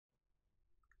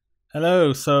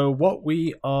Hello, so what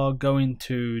we are going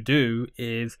to do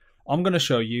is I'm going to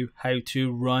show you how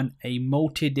to run a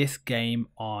multi-disc game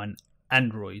on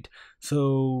Android.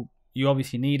 So you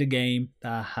obviously need a game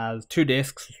that has two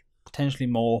discs, potentially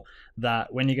more,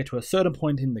 that when you get to a certain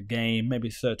point in the game, maybe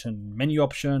a certain menu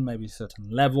option, maybe a certain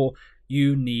level,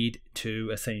 you need to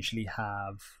essentially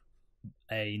have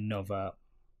another,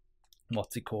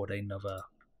 another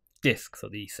disc, so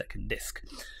the second disc.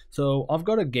 So I've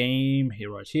got a game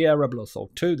here, right here, Rebel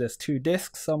Assault 2. There's two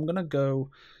discs, so I'm gonna go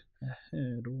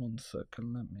ahead. 1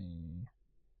 second,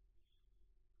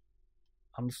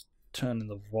 I'm just turning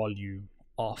the volume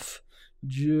off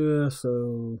just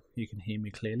so you can hear me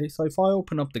clearly. So if I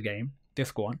open up the game,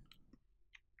 disc 1,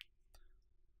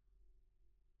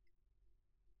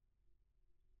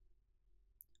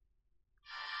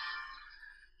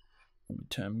 let me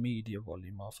turn media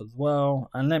volume off as well,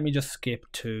 and let me just skip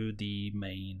to the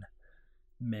main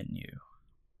menu.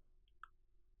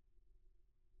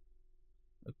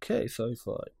 Okay, so if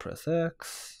I press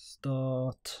X,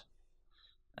 start,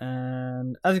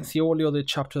 and as you can see, all the other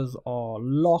chapters are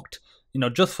locked.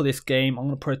 Just for this game, I'm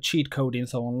going to put a cheat code in,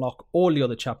 so I'll unlock all the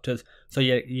other chapters, so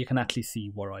you can actually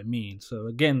see what I mean. So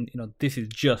again, this is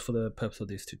just for the purpose of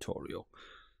this tutorial.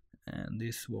 And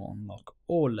this will unlock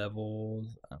all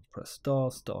levels, and press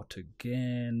start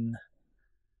again.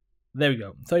 There we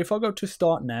go. So if I go to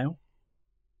start now,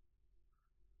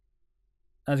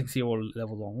 as you can see, all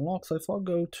levels are unlocked. So if I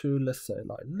go to, let's say,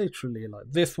 literally like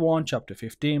this one, chapter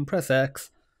 15, press X,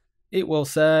 it will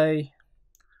say,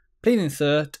 please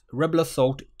insert Rebel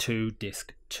Assault 2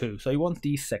 Disc 2. So you want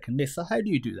the second disc. So how do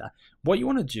you do that? What you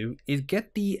want to do is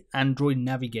get the Android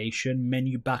navigation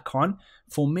menu back on.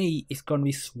 For me, it's going to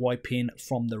be swiping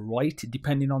from the right,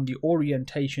 depending on the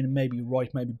orientation, maybe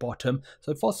right, maybe bottom.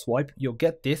 So if I swipe, you'll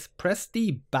get this. Press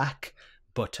the back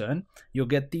button. You'll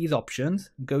get these options.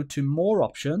 Go to more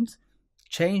options,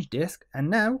 change disc, and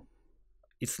now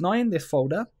it's not in this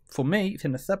folder. For me, it's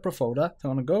in a separate folder. So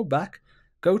I'm going to go back,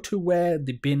 go to where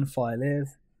the bin file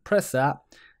is, press that.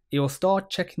 It will start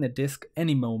checking the disk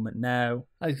any moment now.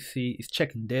 As you see, it's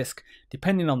checking disk.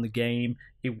 Depending on the game,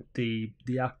 the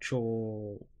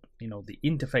actual, the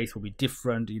interface will be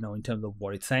different, in terms of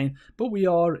what it's saying. But we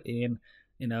are in,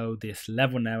 this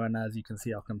level now, and as you can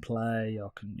see, I can play, I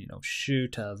can,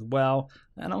 shoot as well.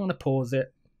 And I'm going to pause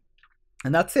it.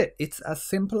 And that's it. It's as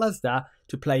simple as that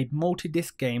to play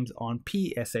multi-disc games on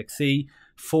ePSXe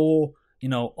for,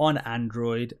 on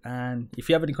Android. And if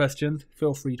you have any questions,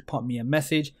 feel free to pop me a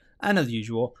message. And as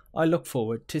usual, I look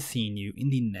forward to seeing you in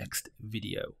the next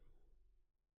video.